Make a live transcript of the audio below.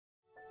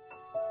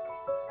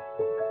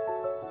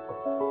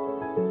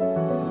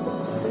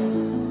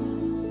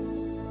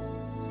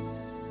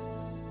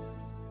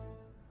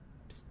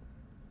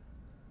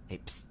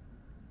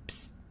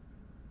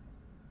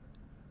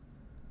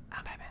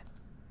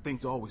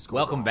Things always go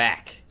Welcome wrong.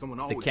 back. Someone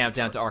The always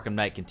countdown to gets hurt. Arkham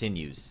Knight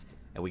continues.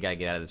 And we gotta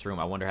get out of this room.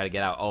 I wonder how to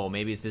get out. Oh,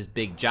 maybe it's this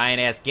big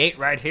giant-ass gate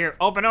right here.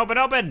 Open, open,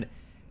 open!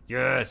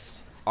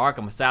 Yes!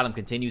 Arkham Asylum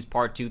continues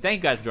part 2. Thank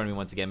you guys for joining me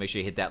once again. Make sure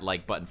you hit that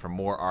like button for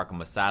more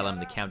Arkham Asylum.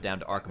 The countdown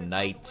to Arkham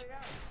Knight.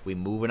 We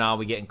moving on.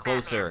 We getting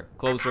closer.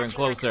 Closer and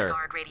closer.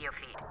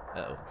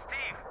 Uh-oh.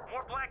 Steve,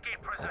 more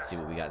Blackgate prisoners. Let's see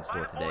what we got in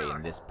store today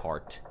in this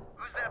part.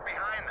 Who's that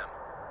behind them?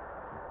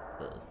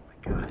 Uh-oh. Oh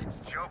my God, it's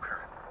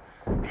Joker.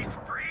 He's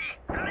free.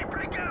 How'd he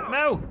break out?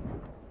 No!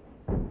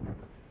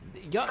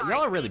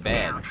 Y'all are really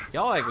bad.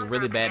 Y'all are like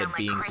really bad at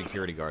being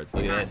security guards.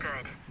 Look at this.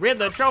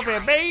 Riddler trophy,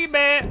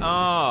 baby!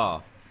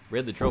 Oh,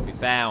 Riddler trophy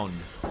found.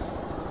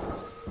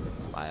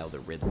 Lyle the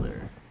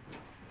Riddler.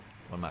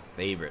 One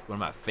of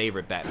my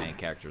favorite Batman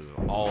characters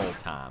of all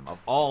time, of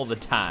all the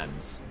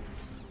times,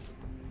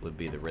 would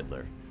be the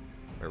Riddler.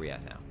 Where are we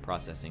at now?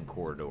 Processing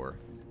corridor.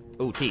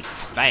 Ooh,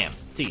 teeth. Bam.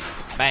 Teeth.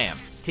 Bam.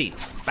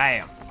 Teeth.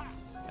 Bam.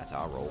 That's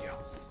how I roll.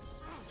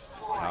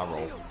 That's how I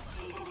roll.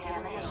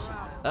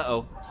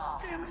 Uh-oh.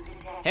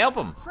 Help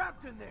him!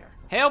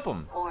 Help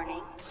him!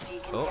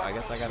 Oh, I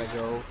guess I gotta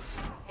go.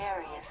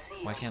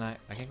 Why can't I?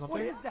 I can't go up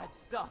there? What is that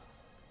stuff?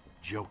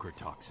 Joker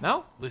toxin.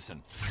 No?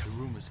 Listen, the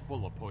room is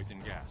full of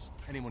poison gas.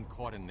 Anyone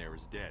caught in there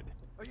is dead.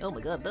 Oh my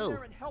God, no!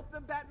 And help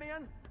them,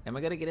 Batman? Am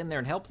I gonna get in there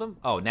and help them?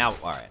 Oh, now,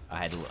 all right. I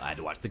had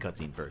to watch the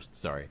cutscene first.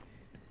 Sorry.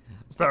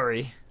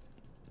 Sorry.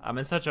 I'm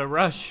in such a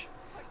rush.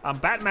 I'm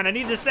Batman. I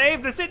need to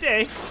save the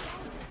city.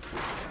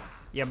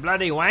 You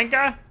bloody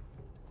wanker!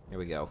 Here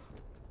we go.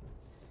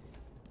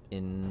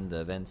 In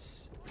the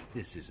vents.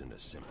 This isn't a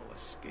simple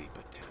escape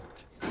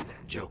attempt.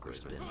 Joker's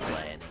been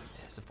planning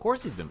this. Of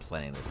course he's been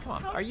planning this. Come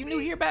on. Are you new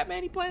here,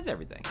 Batman? He plans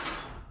everything.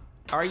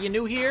 Are you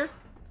new here?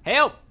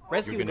 Help!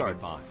 Rescue You're gonna guard.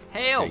 be fine.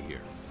 Help! Stay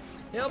here.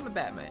 Help me,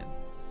 Batman.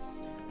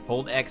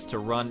 Hold X to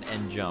run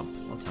and jump.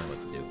 Don't tell me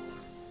what to do.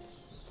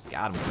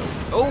 Got him.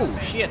 Oh,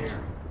 shit.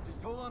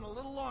 Just hold on a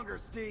little longer,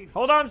 Steve.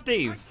 Hold on,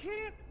 Steve. I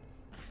can't.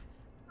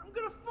 I'm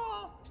gonna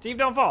fall. Steve,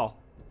 don't fall.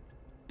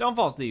 Don't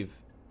fall, Steve.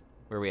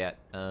 Where are we at?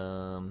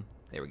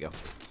 There we go.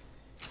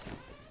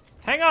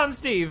 Hang on,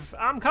 Steve.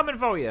 I'm coming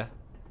for you.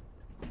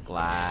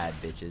 Glide,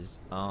 bitches.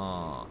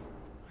 Oh.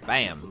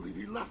 Bam. I believe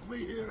he left me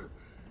here.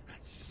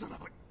 That son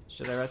of a...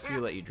 Should I rescue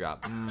or let you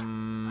drop? Alright.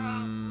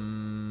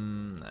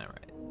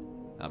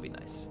 That'll be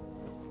nice.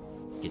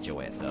 Get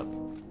your ass up.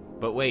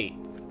 But wait.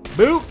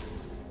 Boop!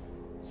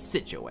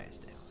 Sit your ass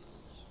down.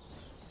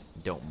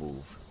 Don't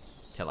move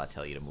till I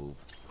tell you to move.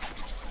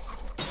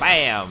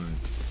 Bam!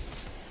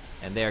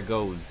 And there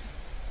goes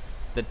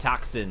the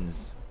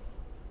toxins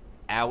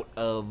out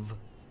of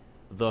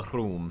the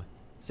room.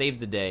 Saves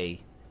the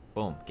day.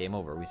 Boom. Game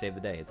over. We saved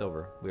the day. It's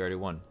over. We already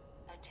won.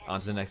 On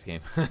to the next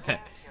game.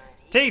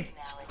 Teeth!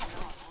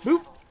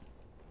 Boop!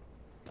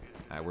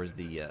 Alright,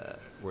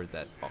 where's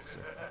that officer?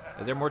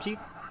 Is there more teeth?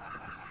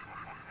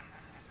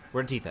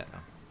 Where are the teeth at now?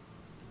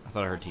 I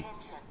thought I heard teeth.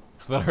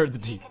 I thought I heard the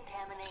teeth.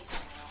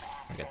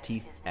 I got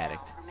teeth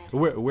addict.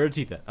 Where are the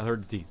teeth at? I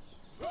heard the teeth.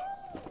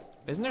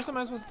 Isn't there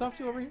someone I'm supposed to talk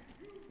to over here?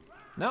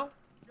 No?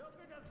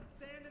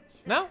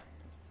 No?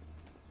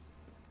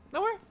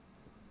 Nowhere?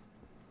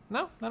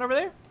 No? Not over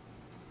there?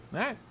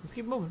 Alright, let's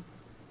keep moving.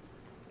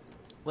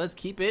 Let's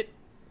keep it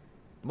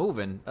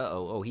moving.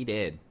 Uh-oh. Oh, he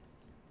dead.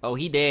 Oh,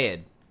 he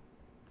dead.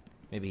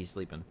 Maybe he's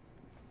sleeping.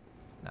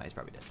 No, he's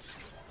probably dead.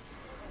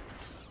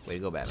 Way to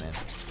go, Batman.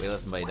 Way to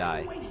let somebody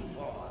die.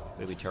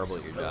 Way to be terrible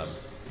at your job.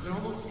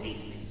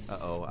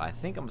 Uh-oh. I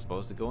think I'm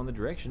supposed to go in the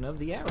direction of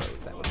the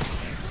arrows. That would make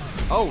sense.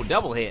 Oh,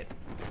 double hit.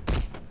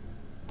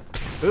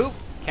 Boop.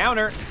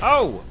 Counter.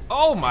 Oh.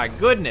 Oh, my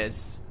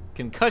goodness.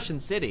 Concussion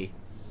City.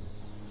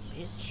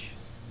 Bitch.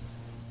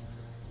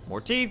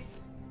 More teeth.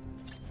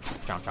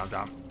 Chomp, chomp,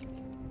 chomp.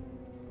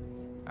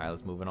 Alright,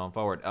 let's move it on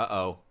forward.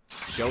 Uh-oh.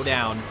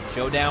 Showdown.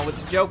 Showdown with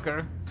the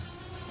Joker.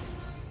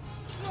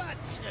 What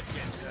took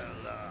you so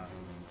long?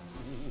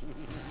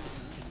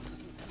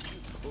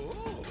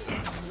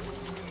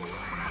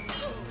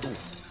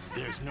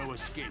 There's no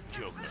escape,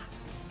 Joker.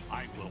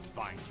 I will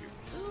find you.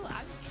 Oh,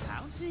 I'm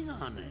counting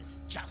on it.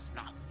 Just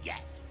not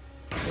yet.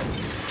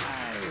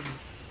 I'm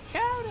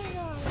counting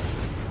on it.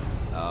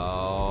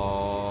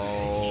 Oh,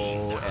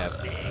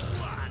 F. Big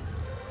one.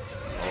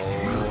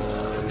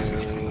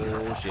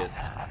 Oh, shit.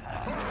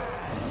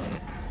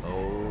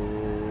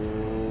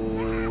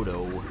 Oh,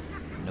 no.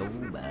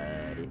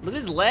 Nobody. Look at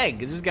his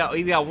leg. He's got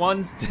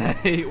one,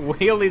 he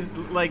only,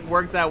 like,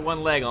 works out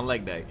one leg on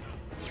leg day.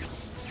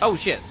 Oh,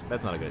 shit.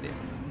 That's not a good idea.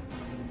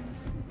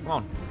 Come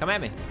on. Come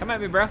at me. Come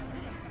at me, bro.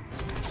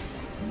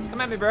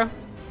 Come at me, bro.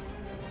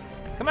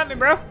 Come at me,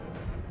 bro.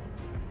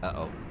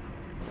 Uh-oh.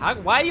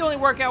 Why do you only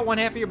work out one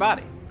half of your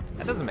body?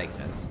 That doesn't make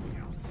sense.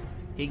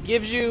 He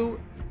gives you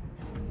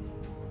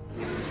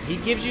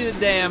the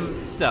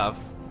damn stuff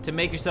to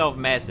make yourself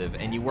massive,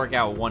 and you work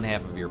out one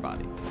half of your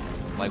body.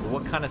 Like,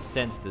 what kind of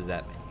sense does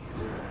that make?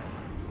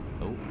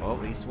 Oh, oh,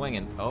 he's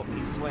swinging. Oh,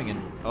 he's swinging.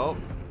 Oh,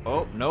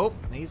 oh, nope.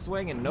 He's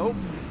swinging. Nope.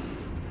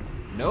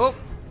 Nope.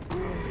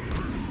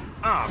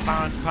 Ah,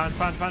 punch, punch,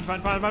 punch, punch,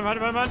 punch, punch, punch, punch,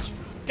 punch, punch.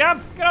 Get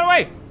him! Get out of the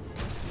way!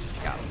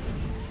 Got him.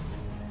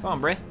 Come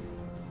on, Bray.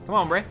 Come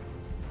on, Bray.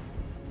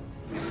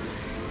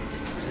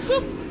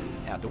 Boop.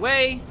 Out the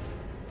way.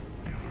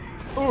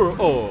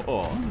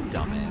 Oh,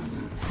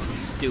 dumbass.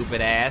 Stupid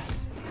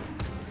ass.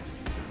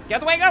 Get out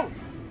the way, go!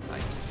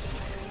 Nice.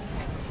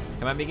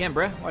 Come at me again,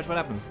 bruh. Watch what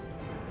happens.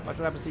 Watch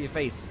what happens to your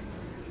face.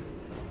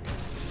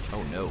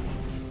 Oh, no.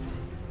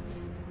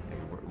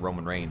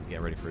 Roman Reigns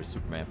getting ready for his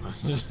Superman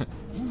pose.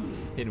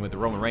 Hitting with the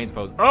Roman Reigns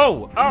pose.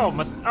 Oh,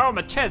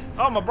 my chest.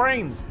 Oh, my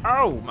brains.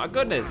 Oh, my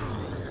goodness.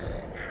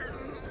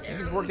 If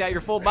you worked out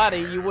your full body,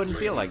 you wouldn't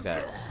feel like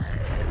that.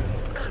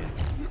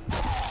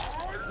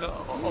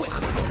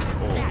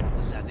 That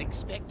was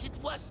unexpected,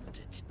 wasn't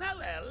it? Oh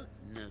well,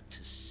 note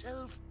to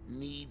self,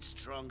 need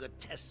stronger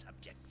test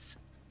subjects.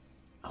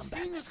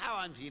 Seeing as how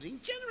I'm feeling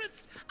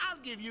generous, I'll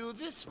give you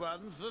this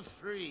one for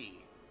free.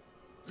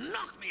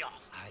 Knock me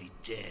off, I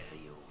dare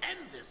you. End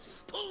this.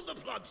 Pull the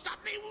plug. Stop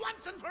me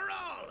once and for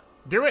all.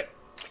 Do it.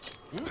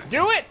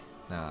 Do it.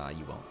 Nah,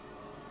 you won't.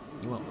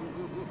 You won't.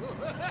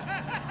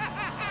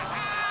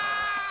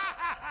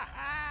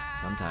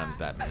 Sometimes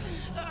Batman.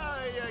 Oh,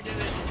 you're getting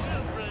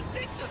too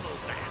predictable,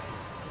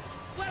 Bats.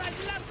 Well,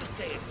 I'd love to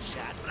stay and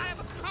chat, but I have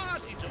a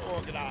party to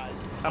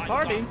organize. A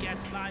party? I've got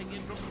guests flying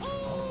in from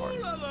all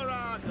over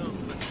Arkham.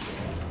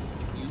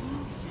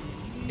 You'll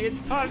see. It's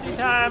party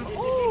time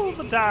all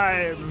the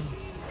time.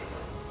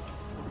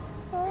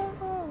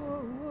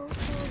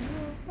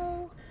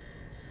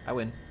 I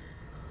win.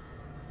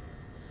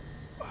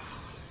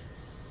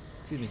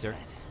 Excuse me, sir.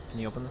 Can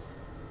you open this?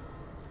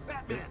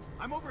 Batman,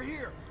 I'm over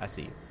here. I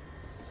see you.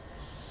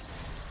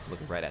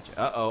 Looking right at you.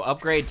 Uh-oh,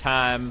 upgrade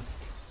time.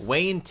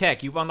 Wayne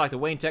Tech. You've unlocked a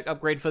Wayne Tech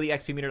upgrade. Fill the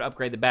XP meter to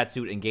upgrade the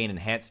Batsuit and gain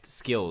enhanced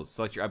skills.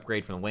 Select your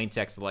upgrade from the Wayne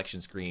Tech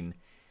selection screen.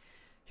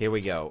 Here we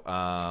go.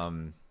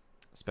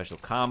 Special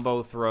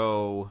combo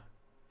throw.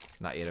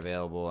 Not yet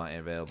available. Not yet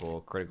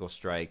available. Critical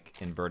strike.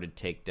 Inverted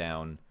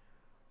takedown.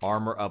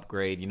 Armor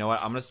upgrade. You know what?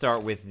 I'm going to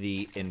start with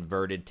the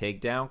inverted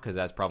takedown because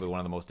that's probably one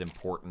of the most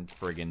important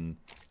friggin'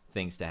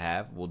 things to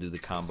have. We'll do the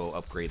combo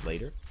upgrade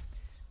later.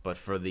 But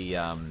for the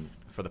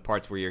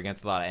parts where you're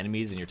against a lot of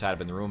enemies and you're tied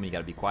up in the room and you got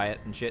to be quiet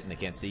and shit and they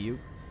can't see you,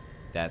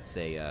 that's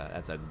a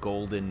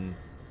golden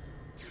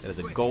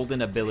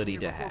ability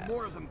to have.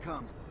 More of them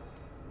come.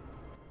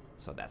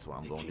 So that's what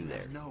I'm going to do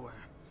there. Nowhere.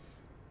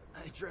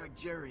 I dragged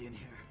Jerry in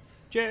here.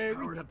 Jerry,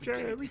 Powered up the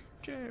Jerry, gate.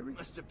 Jerry.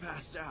 Must have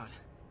passed out.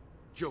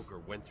 Joker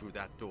went through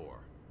that door.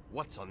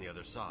 What's on the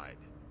other side?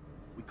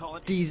 We call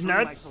it These extreme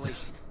nuts.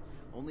 isolation.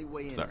 Only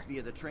way in Sorry. is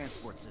via the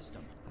transport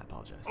system. I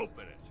apologize.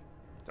 Open it.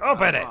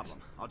 Open No it! problem.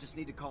 I'll just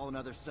need to call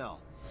another cell.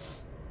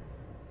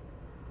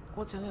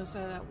 What's on the other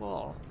side of that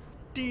wall?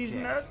 These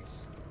Yeah.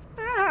 nuts.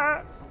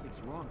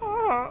 Something's wrong.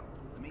 Ah.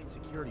 The main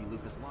security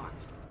loop is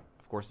locked.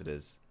 Of course it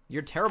is.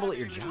 You're terrible at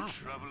your job.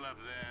 Trouble up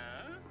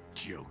there?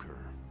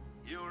 Joker.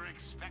 You were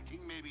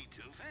expecting maybe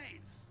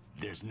Two-Face?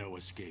 There's no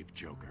escape,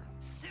 Joker.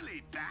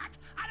 Silly bat!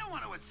 I don't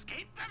want to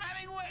escape. I'm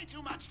having way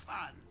too much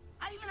fun.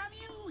 I even have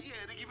you here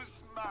to give a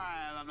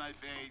smile on my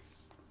face.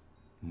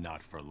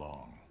 Not for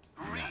long.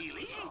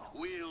 Really?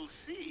 We'll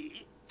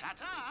see.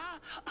 Ta-ta!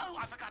 Oh,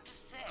 I forgot to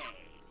say.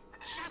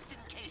 Just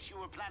in case you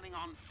were planning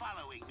on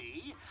following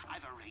me,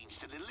 I've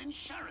arranged a little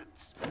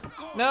insurance.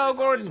 No,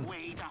 Gordon. Is on his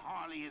way to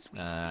Harley as we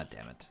Ah, speak.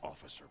 damn it.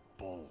 Officer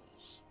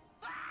Bowles.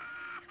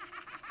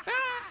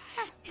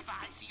 If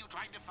I see you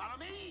trying to follow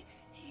me,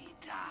 he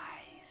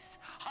dies.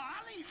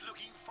 Harley's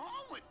looking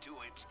forward to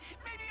it.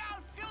 Maybe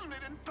I'll film it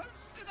and post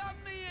it on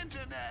the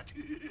internet.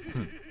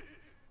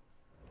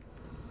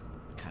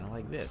 Kind of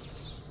like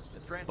this. The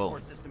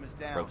transport Boom. system is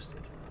down.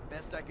 Roasted.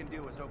 Best I can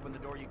do is open the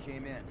door you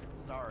came in.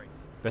 Sorry.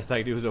 Best I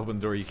can do is open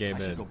the door you came I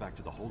should in. go back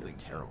to the holding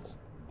Terrible. cells.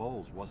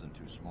 Bowles wasn't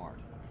too smart.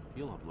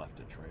 He'll have left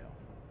a trail.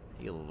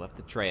 He'll have left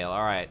the trail.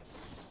 All right.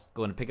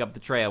 Going to pick up the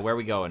trail. Where are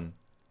we going?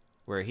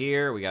 We're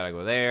here. We got to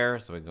go there.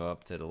 So we go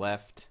up to the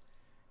left.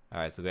 All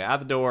right. So we go out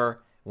the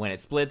door. When it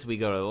splits, we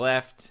go to the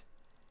left.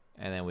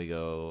 And then we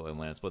go, and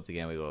when it splits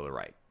again, we go to the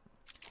right.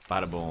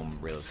 Bada boom.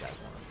 Realist guys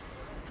want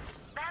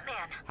it. Batman,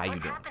 How you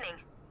what's doing? happening?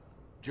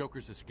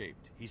 Joker's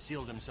escaped. He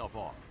sealed himself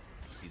off.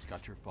 He's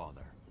got your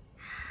father.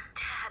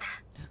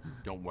 Dad.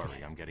 Don't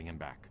worry, I'm getting him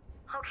back.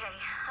 Okay,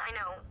 I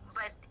know,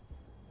 but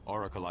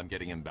Oracle, I'm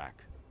getting him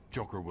back.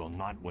 Joker will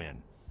not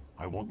win.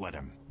 I won't let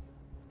him.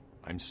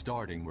 I'm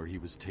starting where he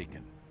was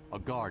taken. A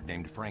guard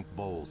named Frank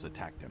Bowles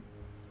attacked him.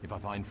 If I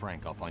find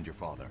Frank, I'll find your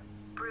father.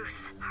 Bruce,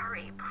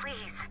 hurry,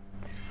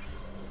 please.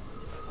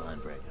 If I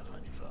find Frank, I'll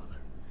find your father.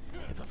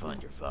 If I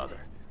find your father,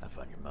 I'll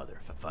find your mother.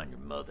 If I find your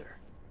mother,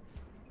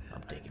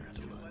 I'm taking her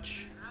to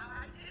lunch.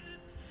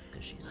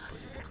 Because she's a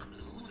pretty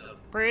woman.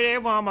 Pretty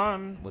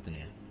woman. What's in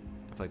here?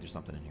 I feel like there's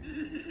something in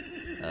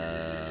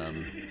here.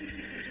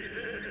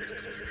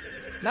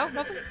 No,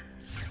 nothing?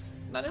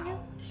 Not in here?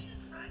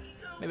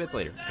 Maybe it's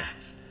later. Okay.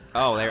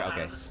 Oh, there.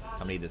 Okay. I'm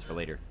gonna need this for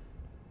later.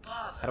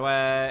 How do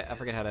I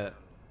forget how to...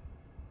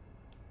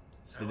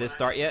 Did this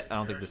start yet? I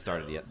don't think this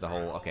started yet. The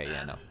whole... Okay,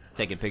 yeah, no.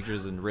 Taking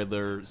pictures and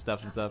Riddler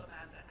stuff and stuff.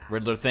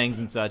 Riddler things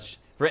and such.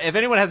 If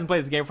anyone hasn't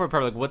played this game before,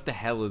 probably like, what the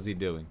hell is he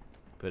doing?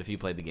 But if you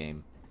played the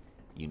game,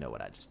 you know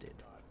what I just did.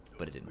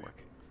 But it didn't work.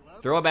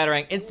 Throw a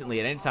batarang instantly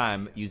at any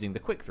time using the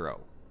quick throw.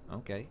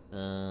 Okay.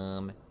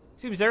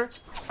 Excuse me, sir.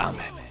 I'm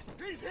Batman.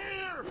 He's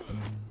here!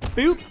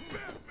 Boop.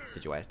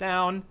 Sit your ass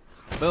down.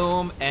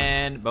 Boom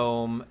and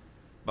boom.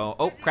 Boom.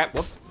 Oh, crap.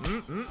 Whoops.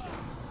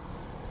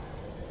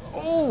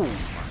 Oh,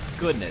 my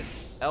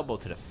goodness. Elbow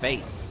to the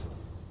face.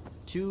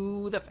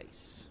 To the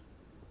face.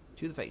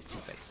 To the face. To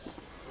the face.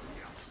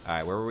 All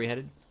right, where were we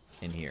headed?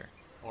 In here.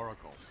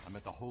 Oracle, I'm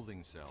at the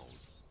holding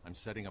cells. I'm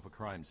setting up a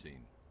crime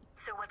scene.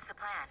 So what's the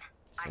plan?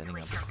 Setting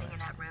Isolate up a something crime in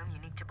that scene. room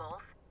unique to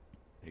both?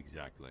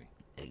 Exactly.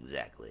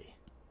 Exactly.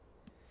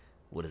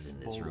 What is in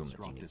this room that's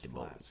dropped unique his to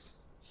flask. Bowles?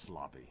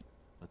 Sloppy.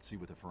 Let's see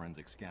what the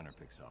forensic scanner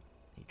picks up.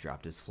 He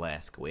dropped his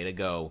flask. Way to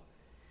go.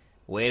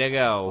 Way to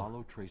go.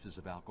 Follow traces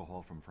of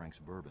alcohol from Frank's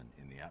bourbon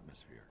in the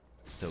atmosphere.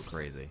 So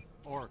crazy.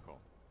 Oracle,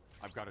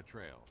 I've got a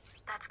trail.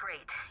 That's great.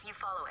 You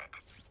follow it.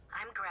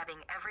 I'm grabbing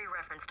every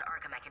reference to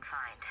Arkham I can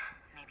find.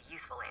 Maybe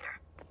useful later.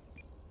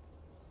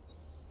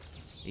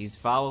 He's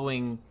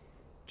following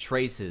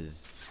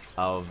traces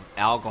of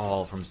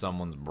alcohol from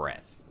someone's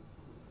breath.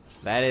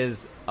 That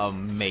is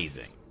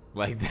amazing.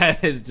 Like,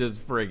 that is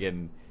just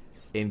friggin'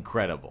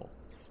 incredible.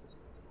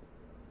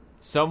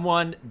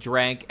 Someone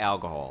drank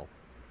alcohol,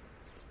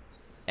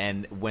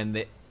 and when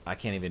they... I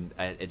can't even...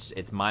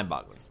 It's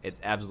mind-boggling. It's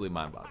absolutely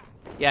mind-boggling.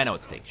 Yeah, I know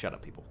it's fake. Shut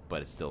up, people.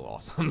 But it's still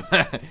awesome.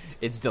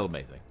 It's still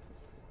amazing.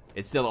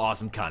 It's still an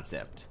awesome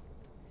concept.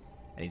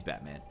 And he's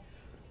Batman.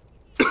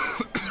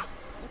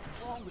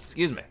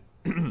 Excuse me.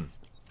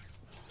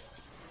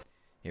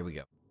 Here we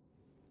go.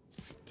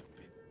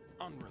 Stupid,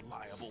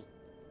 unreliable.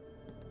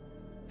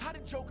 How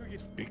did Joker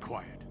get... Be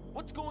quiet.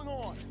 What's going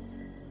on?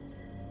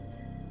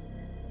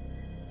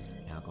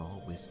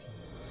 Alcohol, whiskey.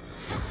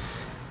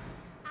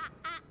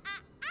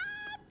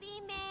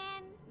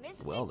 B-Man.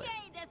 Mr. Well J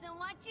then. doesn't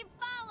want you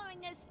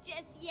following us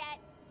just yet.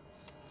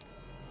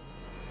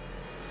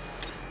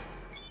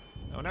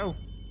 Oh no.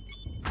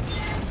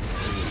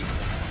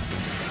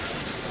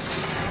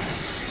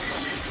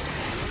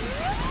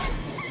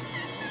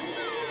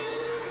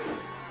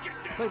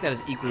 I feel like that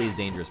is equally as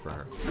dangerous for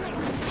her.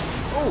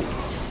 Oh!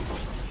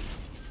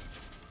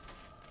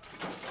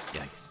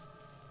 Yikes.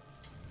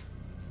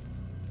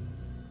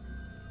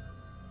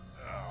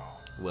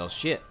 Well,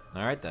 shit.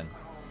 All right then.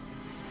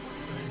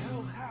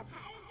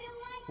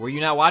 Were you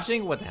not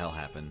watching? What the hell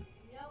happened?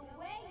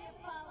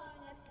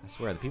 I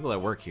swear, the people that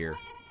work here.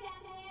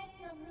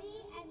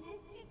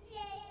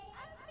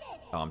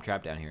 Oh, I'm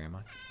trapped down here, am I?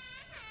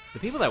 The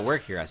people that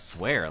work here, I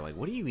swear, like,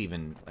 what are you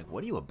even, like,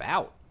 what are you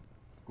about?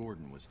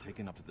 Gordon was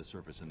taken up to the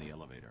surface in the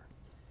elevator.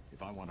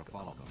 If I want to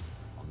follow them,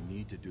 I'll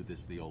need to do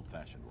this the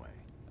old-fashioned way.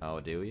 Oh,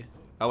 do you?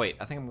 Oh, wait,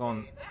 I think I'm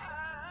going... Am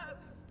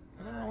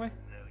I going the wrong way?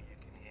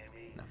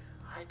 No.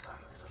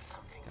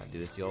 Gotta do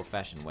this the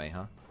old-fashioned way,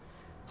 huh?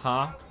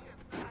 Huh?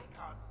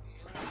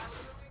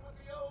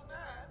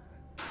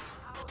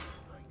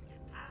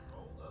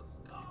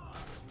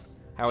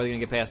 How are they gonna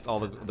get past all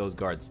those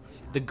guards?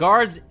 The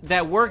guards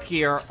that work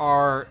here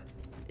are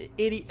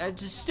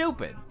just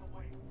stupid.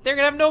 They're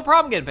gonna have no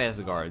problem getting past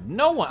the guard.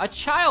 No one, a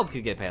child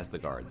could get past the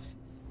guards.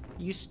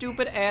 You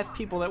stupid ass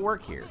people that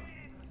work here.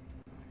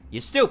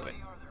 You're stupid.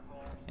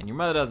 And your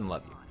mother doesn't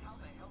love you.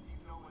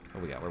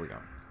 What we got? Where we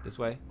going? This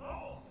way?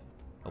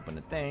 Open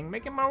the thing.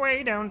 Making my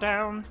way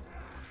downtown.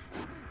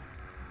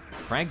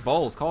 Frank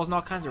Bowles causing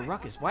all kinds of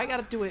ruckus. Why you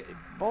gotta do it?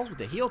 Bowles with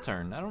the heel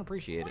turn. I don't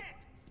appreciate it.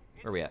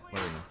 Where we at?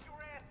 Where are we going?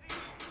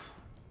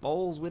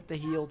 Bowles with the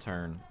heel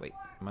turn. Wait,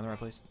 am I in the right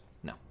place?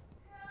 No.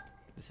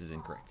 This is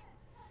incorrect.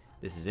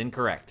 This is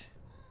incorrect.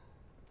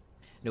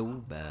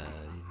 Nobody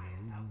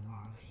knows.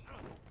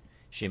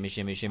 Shimmy,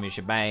 shimmy, shimmy,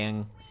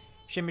 shebang.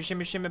 Shimmy,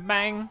 shimmy, shimmy,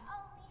 bang.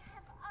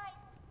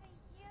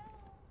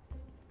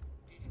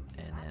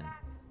 And then...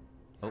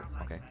 Oh,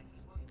 okay.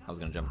 I was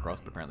gonna jump across,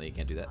 but apparently you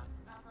can't do that.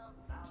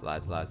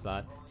 Slide, slide,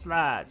 slide.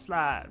 Slide,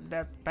 slide.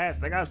 That's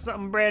past. I got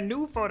something brand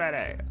new for that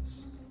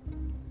ass.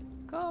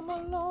 Come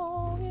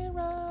along and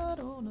ride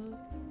on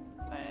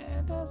a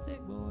fantastic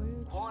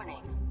voyage.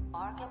 Warning.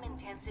 Arkham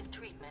Intensive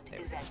Treatment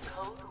is at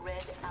Code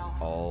Red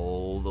Alpha.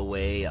 All the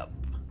way up.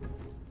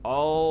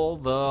 All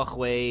the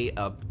way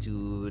up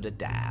to the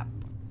top.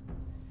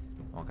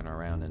 Walking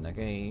around in a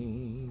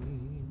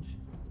cage.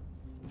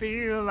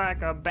 Feel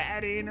like a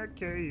bat in a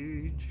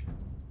cage.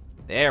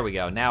 There we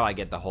go. Now I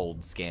get the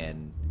hold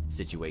scan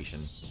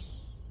situation.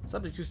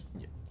 Subject to...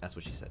 Yeah, that's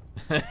what she said.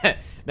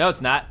 No,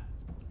 it's not.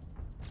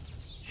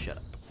 Shut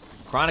up.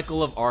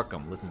 Chronicle of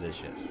Arkham. Listen to this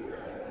shit.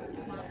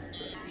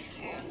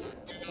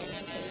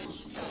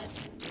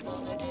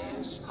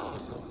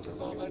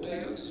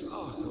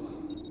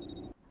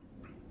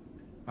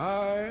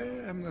 I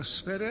am the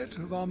spirit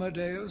of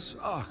Amadeus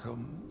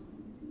Arkham.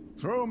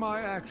 Through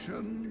my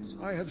actions,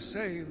 I have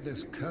saved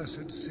this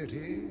cursed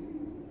city,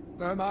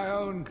 though my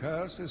own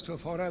curse is to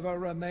forever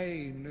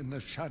remain in the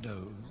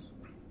shadows.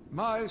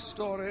 My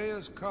story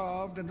is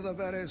carved into the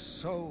very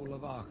soul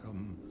of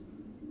Arkham,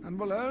 and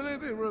will only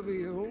be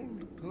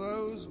revealed to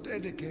those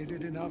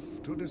dedicated enough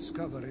to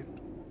discover it.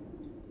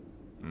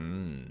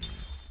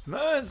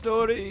 My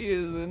story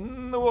is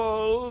in the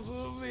walls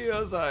of the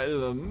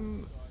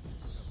asylum.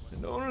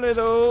 And only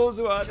those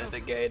who are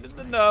dedicated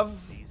enough.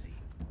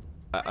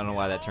 I don't know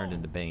why that turned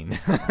into Bane.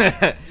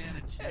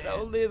 And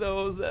only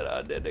those that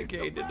are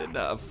dedicated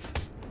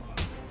enough.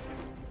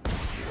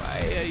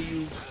 Why are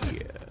you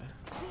here?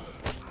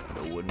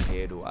 No one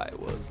cared who I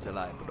was till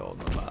I put on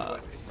the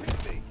mask.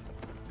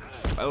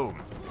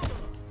 Boom.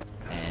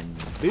 And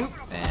boop,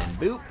 and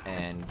boop,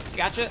 and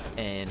gotcha,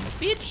 and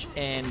bitch,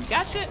 and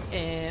gotcha,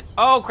 and...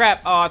 Oh,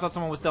 crap. Oh, I thought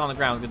someone was still on the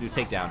ground. I was going to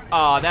do a takedown.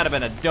 Oh, that'd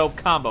have been a dope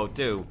combo,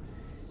 too.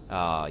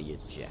 Oh, you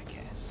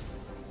jackass.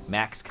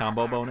 Max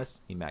combo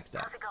bonus? He maxed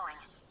out. How's it going?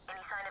 Any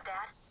sign of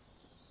Dad?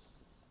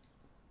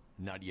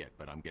 Not yet,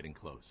 but I'm getting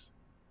close.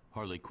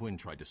 Harley Quinn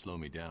tried to slow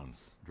me down.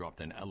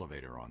 Dropped an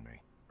elevator on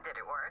me. Did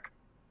it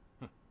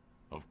work?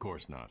 Of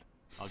course not.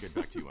 I'll get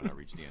back to you when I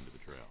reach the end of the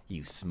trail.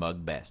 You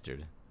smug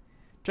bastard.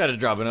 Try to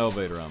drop an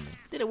elevator on me.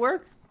 Did it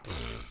work?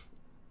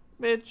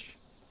 Bitch.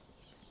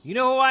 You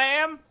know who I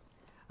am?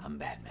 I'm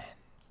Batman.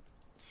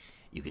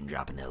 You can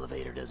drop an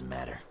elevator, doesn't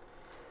matter.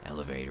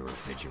 Elevator,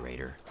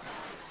 refrigerator,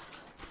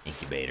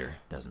 incubator,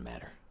 doesn't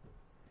matter.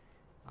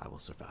 I will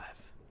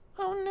survive.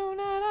 Oh, no,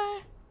 not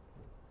I.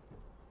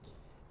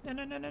 No,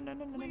 no, no, no, no,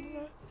 no, no,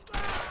 no.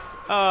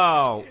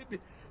 Oh.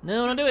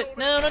 No, don't do it.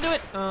 No, don't do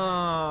it.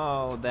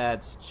 Oh,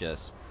 that's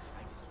just...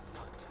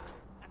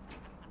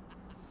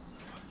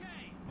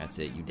 That's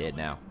it. You dead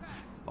now.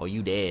 Oh,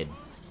 you dead.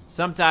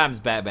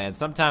 Sometimes, Batman.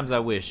 Sometimes I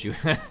wish you...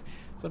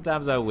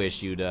 sometimes I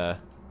wish you'd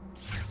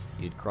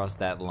cross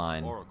that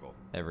line Oracle.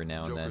 every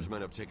now and then. Joker's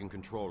men have taken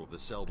control of the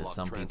cell block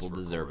Some people transfer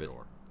deserve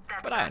corridor.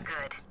 That's But I not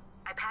good.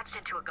 I patched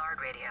into a guard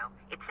radio.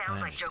 It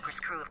sounds like Joker's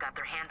crew have got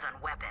their hands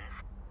on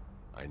weapons.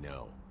 I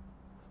know.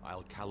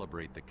 I'll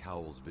calibrate the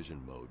Cowl's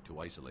vision mode to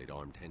isolate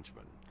armed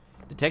henchmen.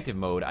 Detective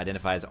mode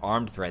identifies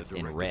armed threats The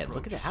in direct red.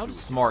 Look at that. approach How is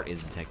smart is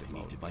suicide. detective They need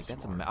mode? to be Like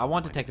that's smart. I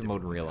want Find detective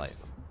mode in real life.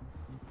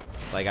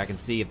 Like I can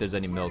see if there's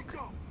any milk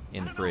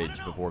in the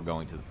fridge before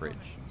going to the fridge.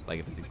 Like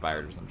if it's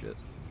expired or some shit.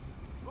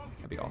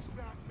 That'd be awesome.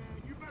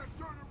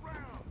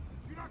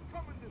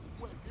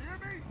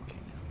 Okay,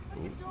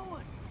 now. Ooh.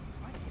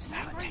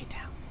 Silent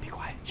takedown. Be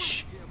quiet.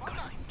 Shh. Go to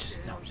sleep.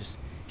 Just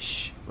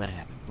shh. Let it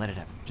happen. Let it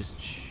happen. Just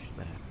shh.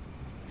 Let it happen.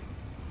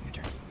 Your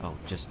turn. Oh,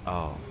 just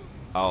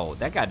oh,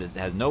 that guy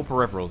has no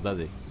peripherals, does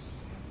he?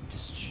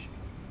 Just shh.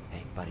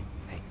 Hey, buddy.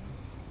 Hey.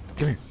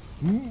 Come here.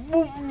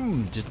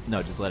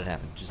 Just let it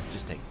happen. Just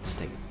take it. Just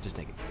take it. Just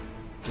take it.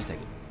 Just take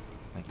it.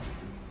 Thank you.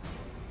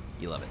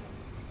 You love it.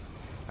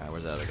 All right,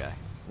 where's the other guy?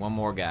 One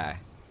more guy.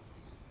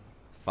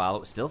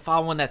 Still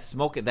following that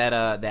smoke,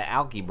 that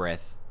alky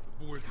breath.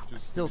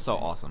 Still so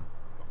awesome.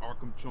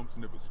 Arkham chumps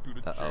never stood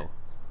a chance.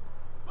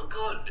 Well,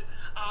 good.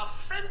 Our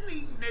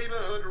friendly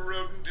neighborhood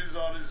rodent is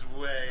on his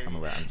way.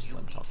 I'm just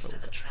letting him talk for a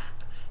little bit.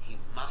 Trap. He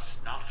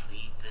must not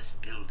leave this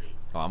building.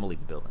 Oh, I'm gonna leave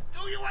the building.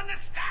 Do you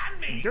understand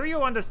me? Do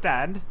you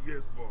understand?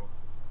 Yes, boss.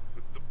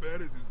 But the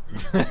bat is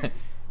as good.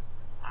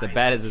 The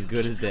bat is as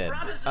good as dead.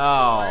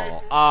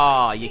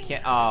 Oh, you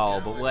can't.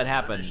 Oh, but what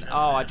happened?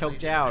 Oh, I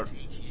choked you out.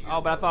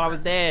 Oh, but I thought I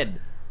was dead.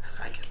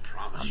 Psych.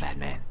 I'm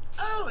Batman.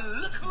 Oh,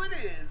 look who it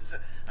is.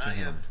 Are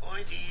your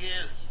pointy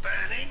ears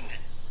burning?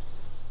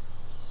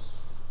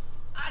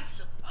 I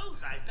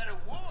suppose I better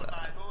warn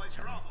my boys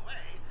you're on the way.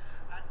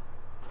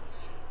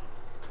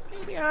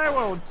 Maybe I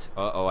won't.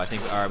 Uh-oh, I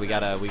think, all right, we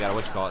gotta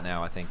what you call it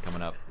now, I think,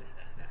 coming up.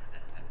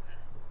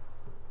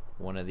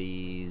 One of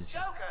these.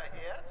 Joker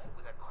here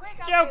with a quick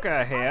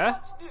Joker here.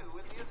 what's new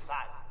in the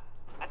asylum.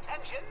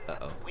 Attention,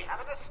 we have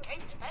an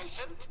escaped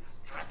patient.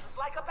 Dresses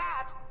like a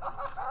bat.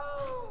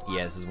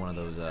 Yeah, this is one of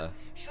those,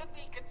 should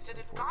be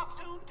considered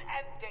costumed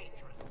and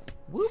dangerous.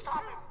 Whoop.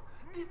 Stop him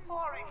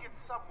before he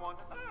gets someone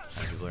hurt.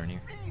 How many people are in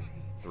here?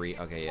 3,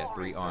 okay, yeah,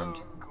 3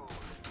 armed.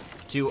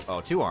 2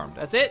 armed,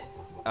 that's it?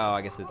 Oh,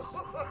 I guess it's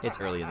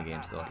early in the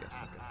game still, I guess.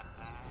 Okay.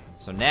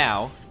 So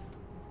now,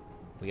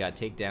 we gotta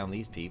take down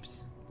these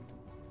peeps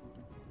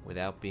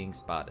without being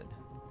spotted.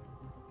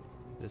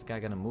 Is this guy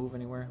gonna move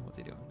anywhere? What's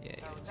he doing? Yeah,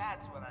 he is.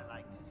 That's what I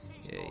like to see.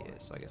 Yeah, he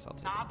is, so I guess I'll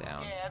take him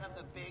down. Scared of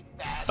the big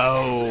bad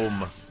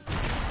Boom!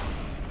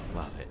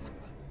 Love it.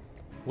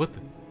 What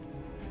the?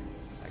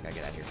 I gotta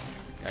get out of here.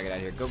 Gotta get out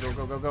of here. Go, go,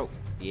 go, go, go.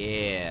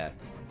 Yeah.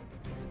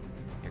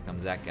 Here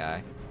comes that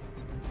guy.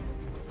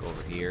 Let's go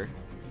over here.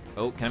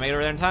 Oh, can I make it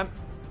over there in time?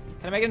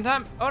 Can I make it in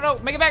time? Oh no,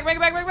 make it back, make it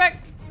back, make it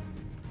back!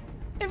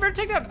 Invert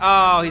takedown!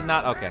 Oh, he's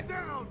not, okay.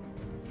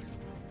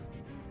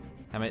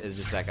 How many, is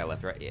just that guy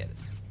left, right? Yeah, it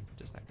is.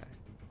 Just that guy.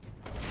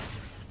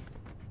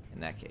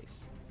 In that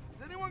case.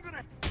 Is anyone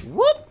gonna...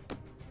 Whoop!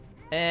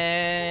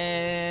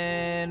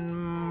 And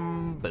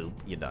boop,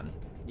 you're done.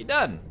 You're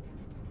done.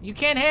 You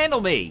can't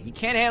handle me. You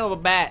can't handle the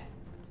bat.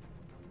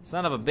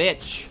 Son of a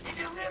bitch. Did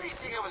you really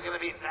think it was gonna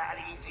be that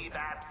easy,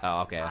 Bat?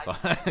 Oh, okay.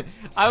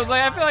 I was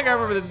like, I feel like I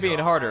remember this being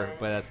harder,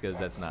 but that's because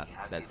that's not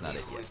it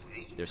yet.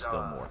 There's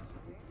still more.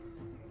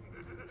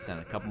 Send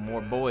a couple more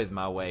boys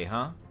my way,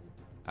 huh?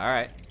 All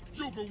right.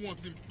 Joker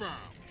wants him found.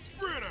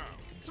 Spread out.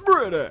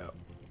 Spread out.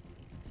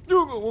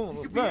 Joker wants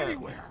him Could be found.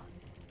 anywhere.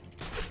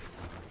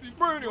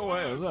 Burn your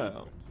ass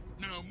out.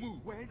 Now move.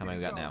 How many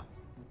we got now?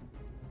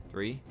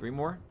 3? 3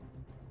 more?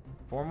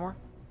 4 more?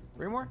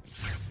 3 more?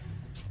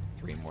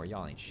 3 more.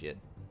 Y'all ain't shit.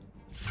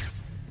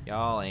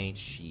 Y'all ain't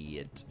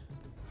shit.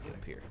 Let's get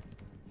up here.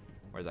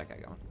 Where's that guy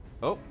going?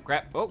 Oh,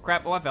 crap. Oh,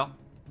 crap. Oh, I fell.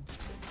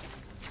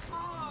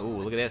 Ooh,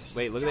 look at this.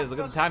 Wait, look at this. Look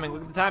at the timing.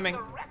 Look at the timing.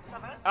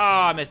 Oh,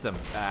 I missed him.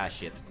 Ah,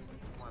 shit.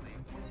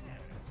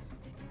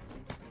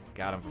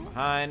 Got him from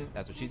behind.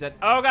 That's what she said.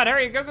 Oh, God,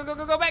 hurry. Go, go, go,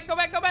 go, go back, go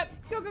back, go back.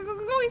 Go, go, go,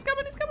 go, go. He's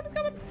coming, he's coming, he's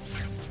coming.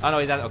 Oh, no,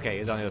 he's not. Okay,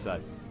 he's on the other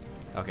side.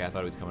 Okay, I thought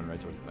he was coming right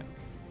towards the thing.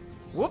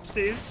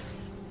 Whoopsies.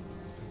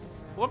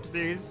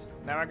 Whoopsies.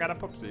 Now I got a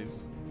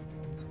poopsies.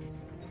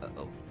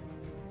 Uh-oh.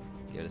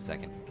 Give it a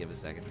second. Give it a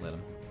second. Let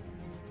him.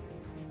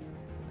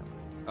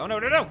 Oh, no,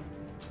 no, no.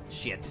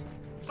 Shit.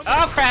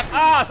 Oh, crap.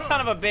 Oh,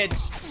 son of a bitch.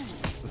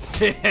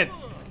 Shit.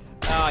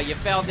 Oh, you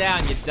fell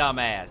down, you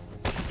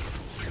dumbass.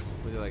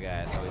 Where's the other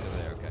guy? Oh, he's over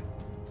there. Okay.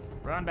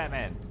 Run,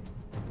 Batman.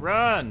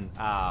 Run.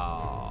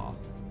 Oh.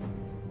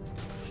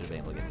 Should have been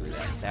able to get through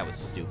that. That was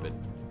stupid.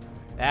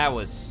 That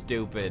was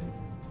stupid.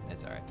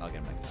 It's all right. I'll get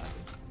him next time.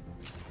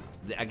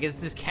 I guess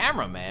this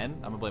camera, man.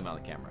 I'm gonna blame it on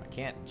the camera. I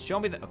can't show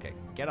me the. Okay,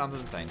 get onto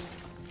the thing.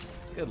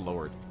 Good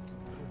lord.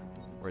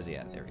 Where's he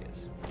at? There he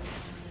is.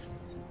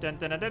 Dun,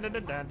 dun, dun, dun, dun,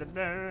 dun, dun,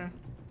 dun.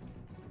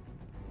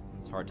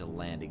 It's hard to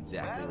land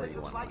exactly where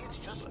you want. Like it's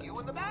just you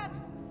and the bat.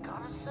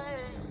 Gotta say.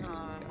 No,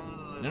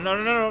 no,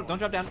 no, no, no! Don't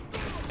drop down.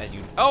 As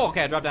you. Oh,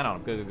 okay. I dropped down on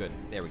him. Good, good, good.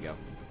 There we go.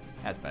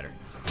 That's better.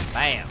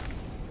 Bam.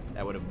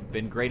 That would have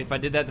been great if I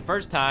did that the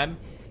first time.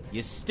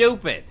 You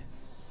stupid.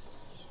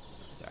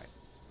 It's alright.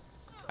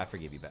 I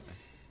forgive you, Batman.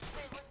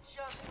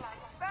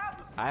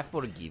 I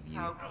forgive you.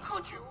 How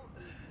could you?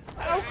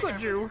 How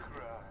could you?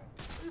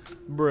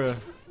 Bruh.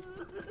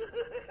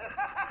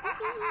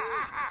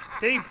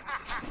 Teeth.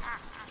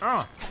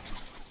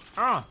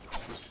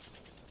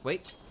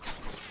 Wait.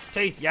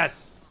 Teeth,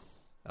 yes.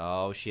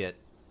 Oh, shit.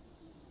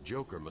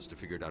 Joker must have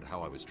figured out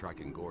how I was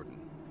tracking Gordon.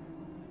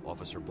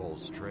 Officer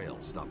Bowles' trail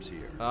stops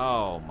here.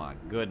 Oh, my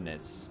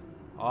goodness.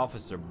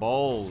 Officer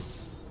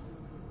Bowles.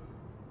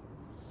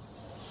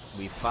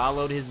 We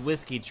followed his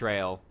whiskey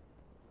trail,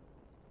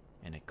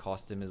 and it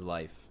cost him his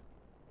life.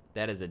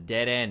 That is a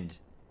dead end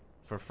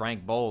for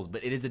Frank Bowles,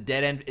 but it is a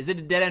dead end. Is it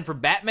a dead end for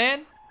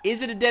Batman?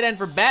 Is it a dead end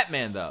for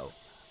Batman, though?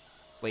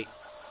 Wait.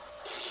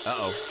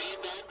 Uh-oh.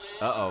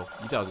 Uh-oh.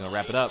 You thought I was going to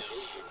wrap it up.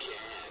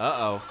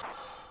 Uh-oh.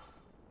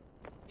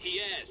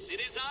 Yes, it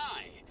is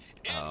I.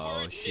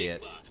 Oh,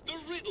 shit. The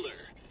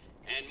Riddler.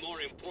 And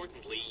more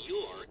importantly,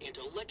 your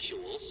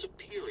intellectual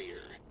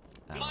superior.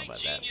 I don't know My about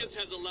genius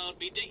that, has allowed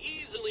me to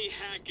easily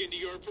hack into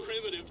your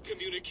primitive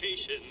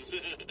communications.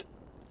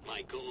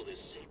 My goal is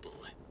simple.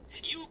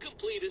 You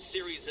complete a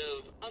series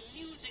of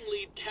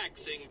amusingly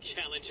taxing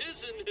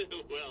challenges and,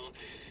 well,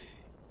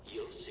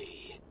 you'll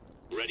see.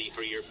 Ready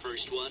for your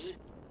first one?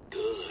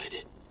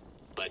 Good.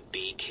 But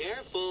be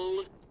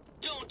careful.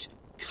 Don't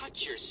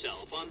cut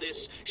yourself on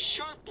this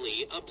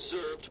sharply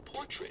observed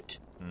portrait.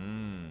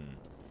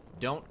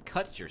 Don't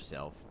cut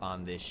yourself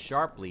on this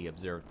sharply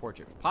observed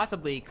portrait.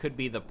 Possibly could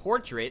be the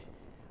portrait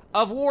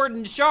of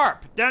Warden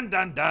Sharp. Dun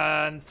dun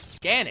dun.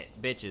 Scan it,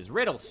 bitches.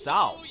 Riddle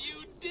solved. Oh,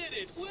 you did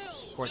it. Well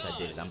Of course I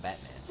did it. I'm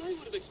Batman. I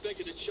would have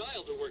expected a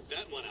child to work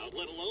that one out,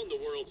 let alone the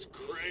world's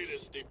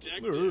greatest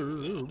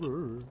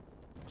detective.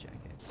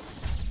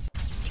 Jackass.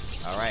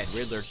 All right,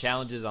 Riddler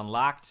challenges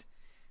unlocked.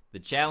 The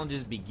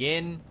challenges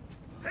begin.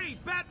 Hey,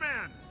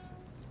 Batman!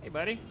 Hey,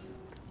 buddy.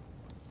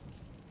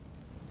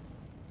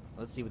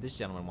 Let's see what this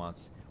gentleman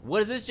wants. What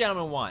does this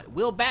gentleman want?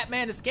 Will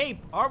Batman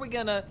escape? Are we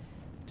gonna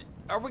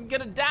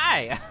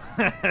die?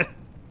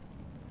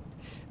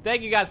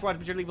 Thank you guys for watching.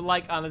 Be sure to leave a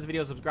like on this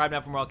video. Subscribe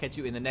now for more. I'll catch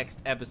you in the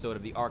next episode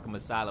of the Arkham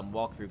Asylum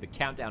walkthrough. The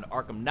countdown to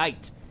Arkham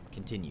Knight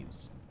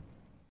continues.